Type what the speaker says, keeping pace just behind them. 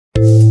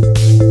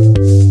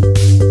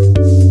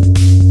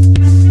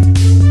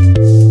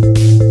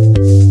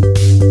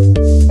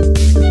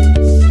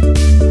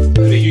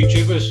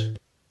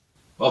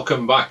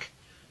welcome back.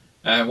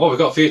 What have we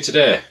got for you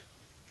today?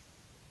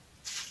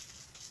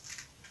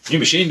 New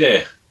machine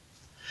day.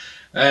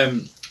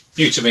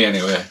 New to me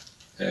anyway.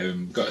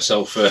 Got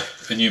myself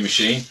a new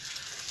machine.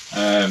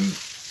 I'll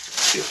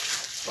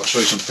show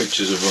you some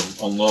pictures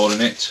of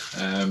unloading it.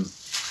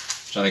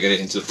 Trying to get it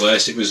into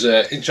place. It was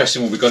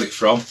interesting when we got it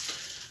from.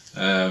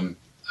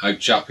 Our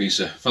chap,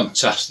 he's a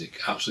fantastic,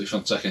 absolutely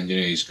fantastic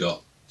engineer. He's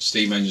got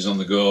steam engines on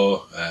the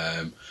go,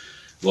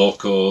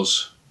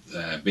 locos,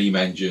 beam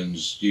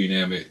engines, you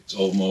name it,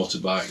 old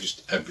motorbike,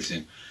 just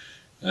everything.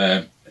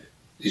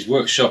 His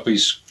workshop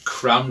is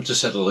crammed to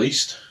say the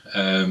least,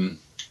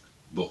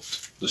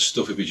 but the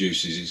stuff he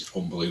produces is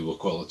unbelievable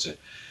quality.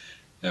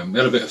 We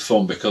had a bit of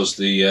fun because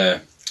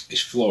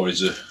his floor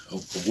is a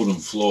wooden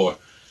floor,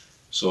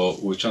 so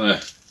we're trying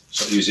to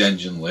sort of use the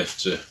engine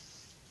lift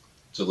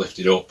to lift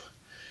it up,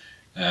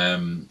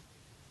 and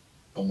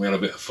we had a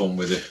bit of fun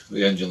with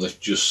the engine lift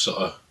just sort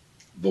of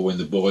bowing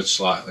the board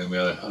slightly, and we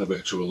had a bit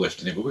of trouble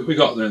lifting it, but we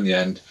got there in the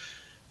end.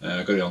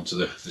 Got it onto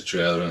the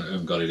trailer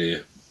and got it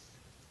here.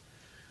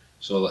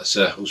 So let's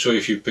we'll show you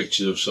a few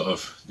pictures of sort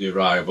of the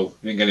arrival.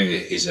 We didn't get any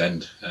at his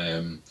end,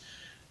 and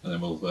then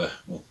we'll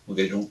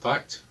get it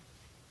unpacked.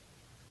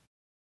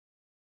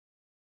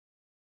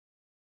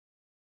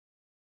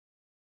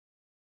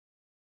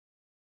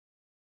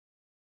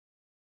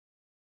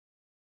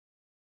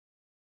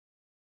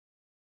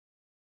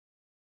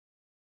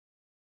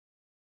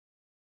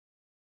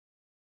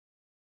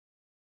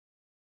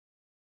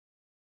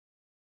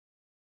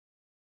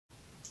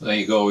 There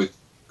you go. We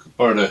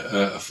borrowed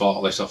a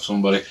forklift off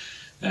somebody.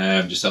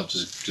 Just helped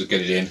us to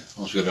get it in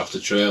once we got it off the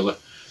trailer.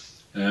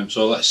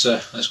 So let's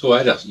go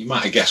ahead. You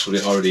might have guessed what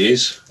it already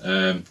is.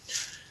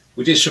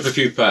 We did strip a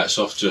few parts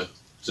off to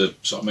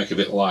sort of make it a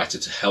bit lighter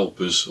to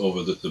help us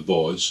over the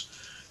boards.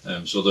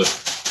 So the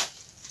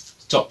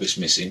top bit's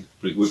missing,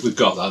 but we've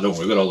got that, don't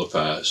we? We've got all the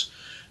parts.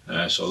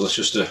 So let's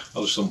just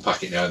I'll just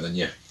unpack it now, and then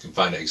you can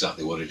find out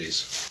exactly what it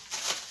is.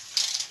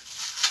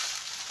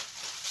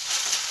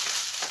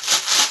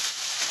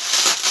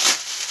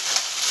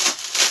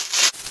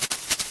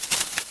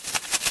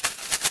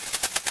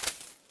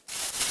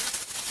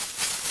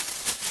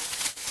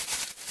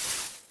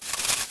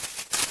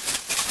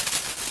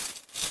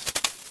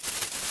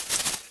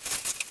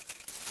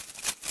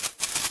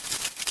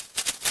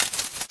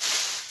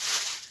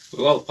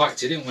 We well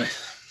packed it, didn't we?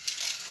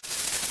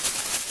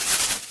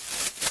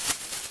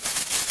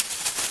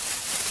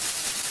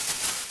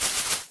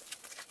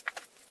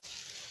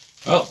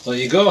 Well, there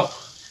you go.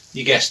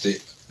 You guessed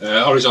it.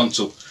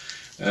 Horizontal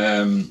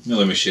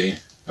milling machine,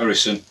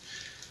 Harrison.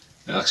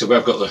 Like I said,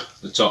 we've got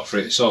the top for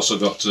it. It's also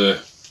got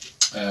a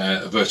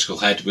vertical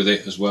head with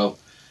it as well,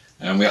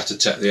 and we had to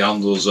take the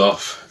handles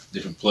off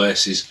different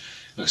places.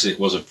 Like I said, it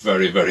was a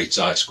very, very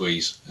tight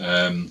squeeze.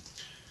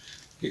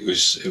 It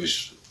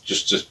was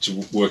just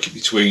to work it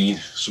between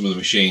some of the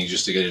machines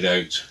just to get it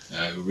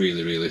out.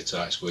 Really, really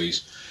tight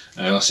squeeze.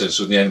 Like I said,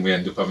 so in the end we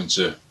ended up having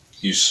to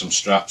use some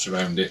straps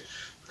around it,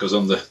 because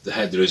on the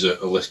head there is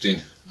a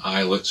lifting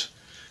eyelet.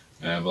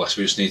 But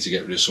we just need to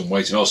get rid of some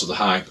weight, and also the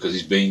height, because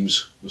these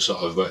beams were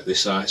sort of at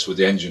this height. So with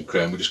the engine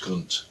crane, we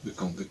couldn't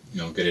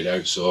get it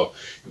out. So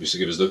it was to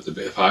give us the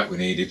bit of height we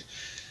needed.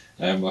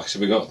 Like I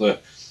said, we got the.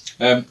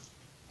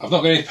 I've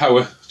not got any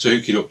power to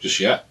hook it up just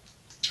yet,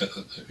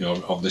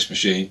 on this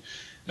machine.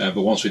 But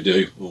once we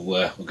do,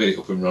 we'll get it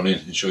up and running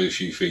and show you a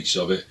few features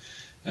of it.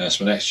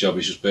 So my next job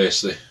is just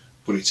basically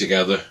put it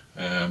together,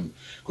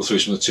 go through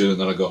some of the tooling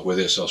that I got with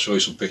it. So I'll show you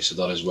some pictures of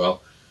that as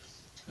well,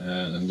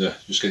 and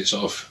just get it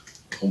sort of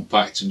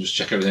unpacked and just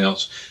check everything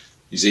else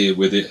is here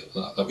with it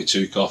that we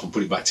took off, and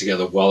put it back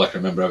together while I can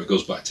remember how it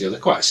goes back together.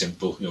 Quite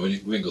simple, we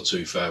didn't go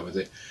too far with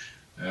it,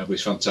 but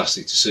it's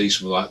fantastic to see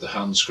some like the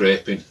hand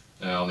scraping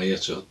on here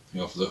to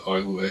for the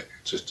oil weight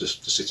to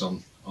sit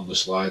on the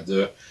slide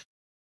there.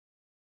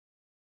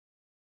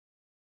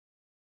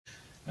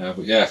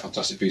 But yeah,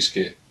 fantastic piece of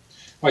kit.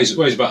 Weighs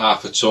about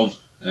half a ton.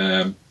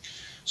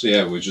 So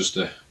yeah, we're just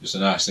a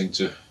nice thing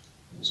to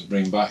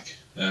bring back.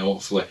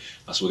 Hopefully,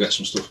 we'll get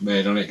some stuff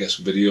made on it, get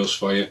some videos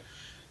for you.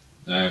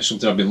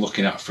 Something I've been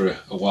looking at for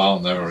a while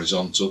now,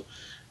 horizontal.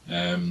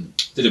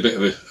 Did a bit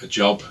of a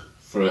job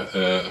for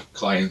a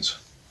client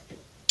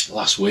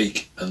last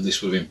week, and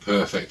this would have been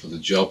perfect for the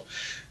job.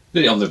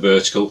 Did it on the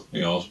vertical,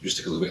 just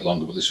took a little bit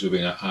longer, but this would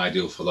have been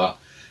ideal for that.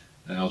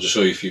 And I'll just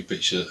show you a few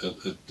pictures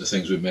of the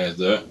things we've made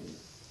there.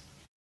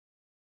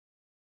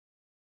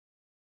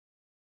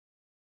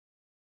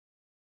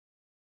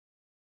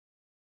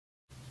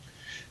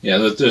 Yeah,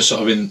 they're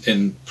sort of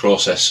in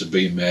process of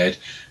being made.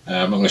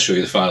 I'm not going to show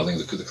you the final thing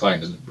because the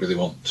client doesn't really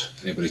want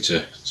anybody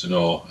to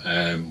know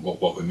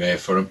what we made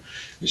for them,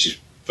 which is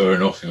fair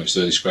enough. It's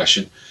their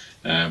discretion.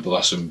 But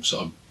that's some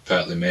sort of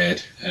partly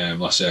made.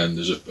 Last year, and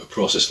there's a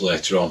process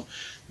later on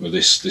where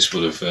this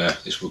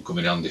would come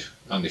in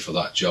handy for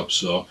that job.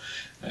 So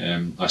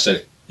like I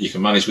said, you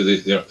can manage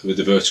with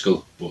the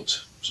vertical,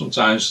 but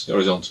sometimes the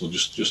horizontal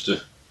just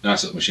a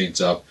nice little machine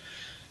to have.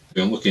 I've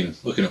been looking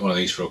at one of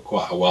these for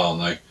quite a while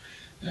now.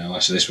 Like I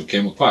said, this one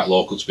came quite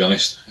local, to be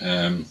honest.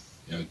 It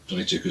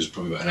only took us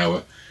probably about an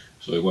hour,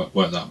 so it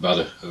weren't that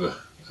bad of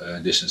a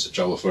distance to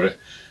travel for it.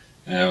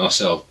 Like I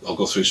said, I'll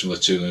go through some of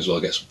the tooling as well,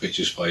 get some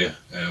pictures for you,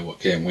 what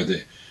came with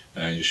it,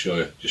 and just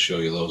show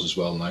you those as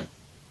well now.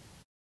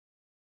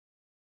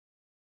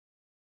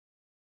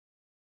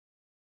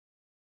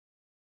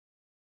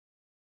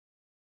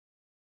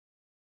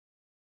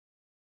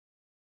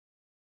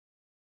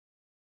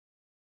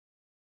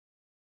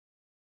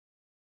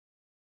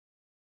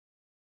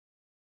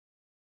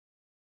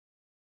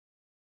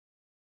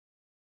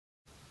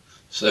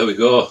 So there we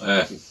go,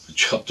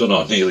 job done,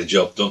 or nearly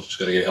job done. Just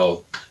got to get it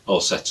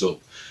all set up.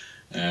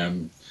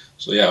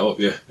 So yeah, I hope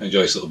you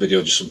enjoy this little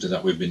video, just something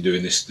that we've been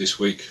doing this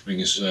week,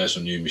 bringing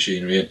some new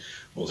machinery in,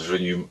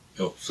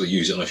 hopefully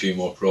use it on a few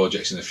more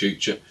projects in the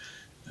future,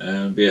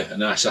 and be a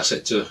nice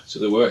asset to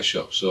the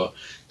workshop. So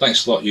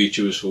thanks a lot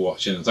YouTubers for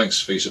watching, and thanks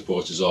for your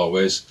support as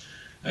always.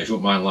 If you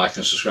wouldn't mind liking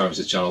and subscribing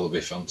to the channel, it'll be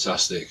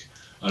fantastic.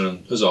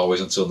 And as always,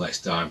 until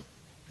next time,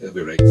 it'll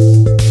be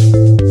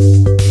right.